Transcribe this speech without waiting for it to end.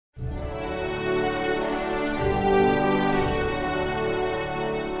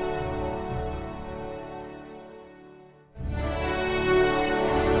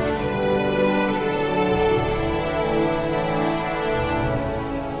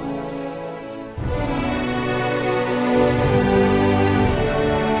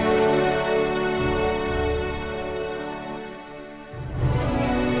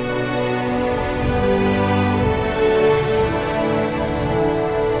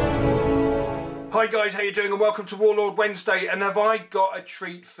Hi guys, how you doing, and welcome to Warlord Wednesday. And have I got a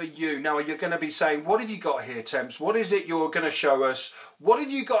treat for you? Now you're going to be saying, what have you got here, Temps? What is it you're going to show us? What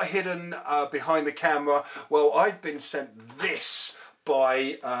have you got hidden behind the camera? Well, I've been sent this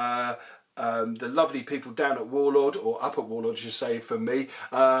by the lovely people down at Warlord, or up at Warlord, you say, for me.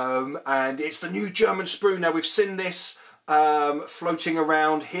 And it's the new German sprue. Now we've seen this floating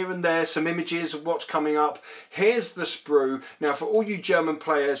around here and there, some images of what's coming up. Here's the sprue. Now for all you German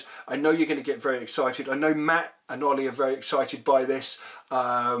players, I know you're going to get very excited. I know Matt and Ollie are very excited by this,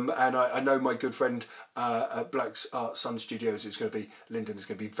 and I know my good friend at Black Art Sun Studios Lyndon is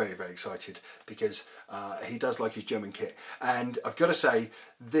going to be very, very excited, because he does like his German kit. And I've got to say,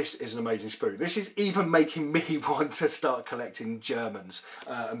 this is an amazing sprue. This is even making me want to start collecting Germans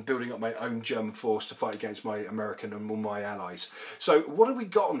and building up my own German force to fight against my American and all my allies. So what have we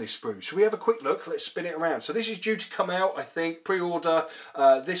got on this sprue? Shall we have a quick look? Let's spin it around. So this is due to come out, I think, pre-order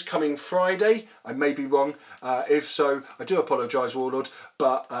this coming Friday. I may be wrong. If so, I do apologise, Warlord,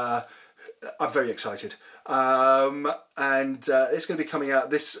 but I'm very excited. And it's going to be coming out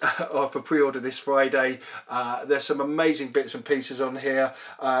this for pre-order this Friday. There's some amazing bits and pieces on here.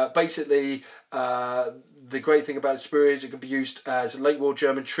 Basically, the great thing about the sprue is it can be used as late war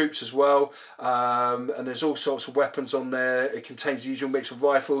German troops as well, and there's all sorts of weapons on there. It contains the usual mix of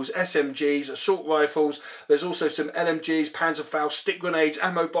rifles, SMGs, assault rifles. There's also some LMGs, Panzerfaust, stick grenades,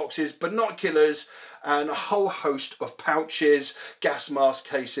 ammo boxes, binoculars, and a whole host of pouches, gas mask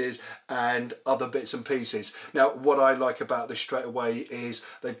cases, and other bits and pieces. Now what I like about this straight away is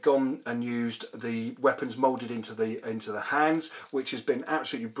they've gone and used the weapons moulded into the hands, which has been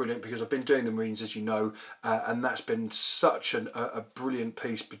absolutely brilliant, because I've been doing the Marines, as you know, and that's been such a brilliant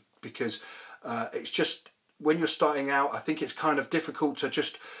piece, because it's just, when you're starting out, I think it's kind of difficult to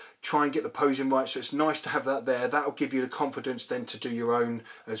just try and get the posing right, so it's nice to have that there. That'll give you the confidence then to do your own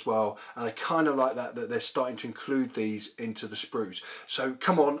as well, and I kind of like that they're starting to include these into the sprues. So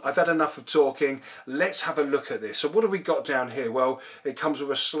come on, I've had enough of talking, let's have a look at this. So what have we got down here? Well, it comes with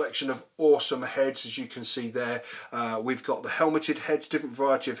a selection of awesome heads, as you can see there. We've got the helmeted heads, different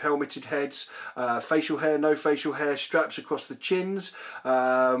variety of helmeted heads, facial hair, no facial hair, straps across the chins.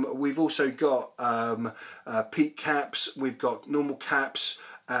 We've also got peak caps, we've got normal caps,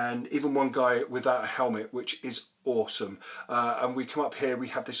 and even one guy without a helmet, which is awesome. And we come up here, we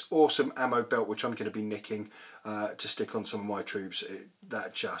have this awesome ammo belt, which I'm going to be nicking to stick on some of my troops.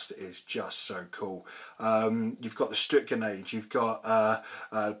 That just is just so cool. You've got the strip grenades, you've got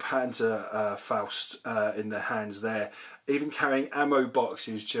Panzerfaust in their hands there, even carrying ammo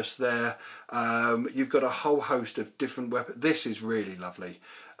boxes just there. You've got a whole host of different weapons. This is really lovely.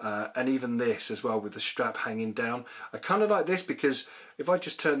 And even this as well, with the strap hanging down. I kind of like this, because if I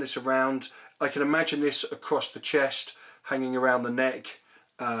just turn this around, I can imagine this across the chest, hanging around the neck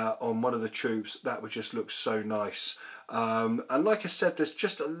on one of the troops. That would just look so nice. And like I said, there's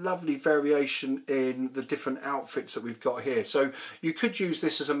just a lovely variation in the different outfits that we've got here. So you could use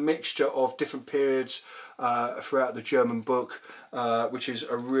this as a mixture of different periods throughout the German book, which is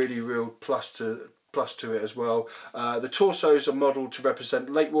a really real plus to it as well. The torsos are modelled to represent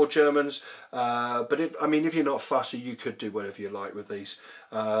late war Germans, but if you're not fussy, you could do whatever you like with these.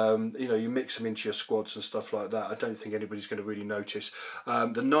 You know, you mix them into your squads and stuff like that. I don't think anybody's going to really notice.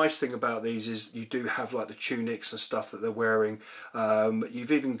 The nice thing about these is you do have like the tunics and stuff that they're wearing.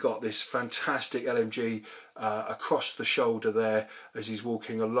 You've even got this fantastic LMG across the shoulder there as he's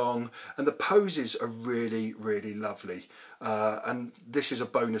walking along, and the poses are really, really lovely. And this is a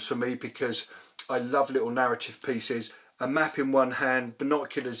bonus for me, because I love little narrative pieces. A map in one hand,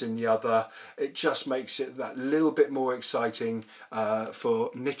 binoculars in the other. It just makes it that little bit more exciting for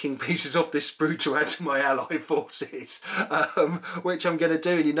nicking pieces off this sprue to add to my ally forces, which I'm going to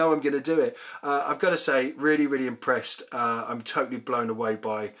do, and you know I'm going to do it. I've got to say, really, really impressed. I'm totally blown away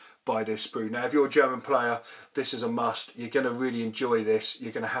by this sprue. Now, if you're a German player, this is a must. You're going to really enjoy this.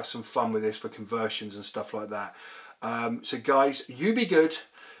 You're going to have some fun with this for conversions and stuff like that. So guys, you be good.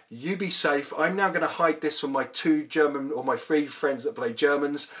 You be safe. I'm now going to hide this from my my 3 friends that play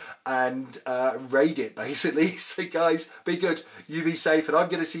Germans, and raid it basically. So guys, be good. You be safe, and I'm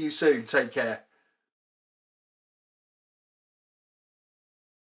going to see you soon. Take care.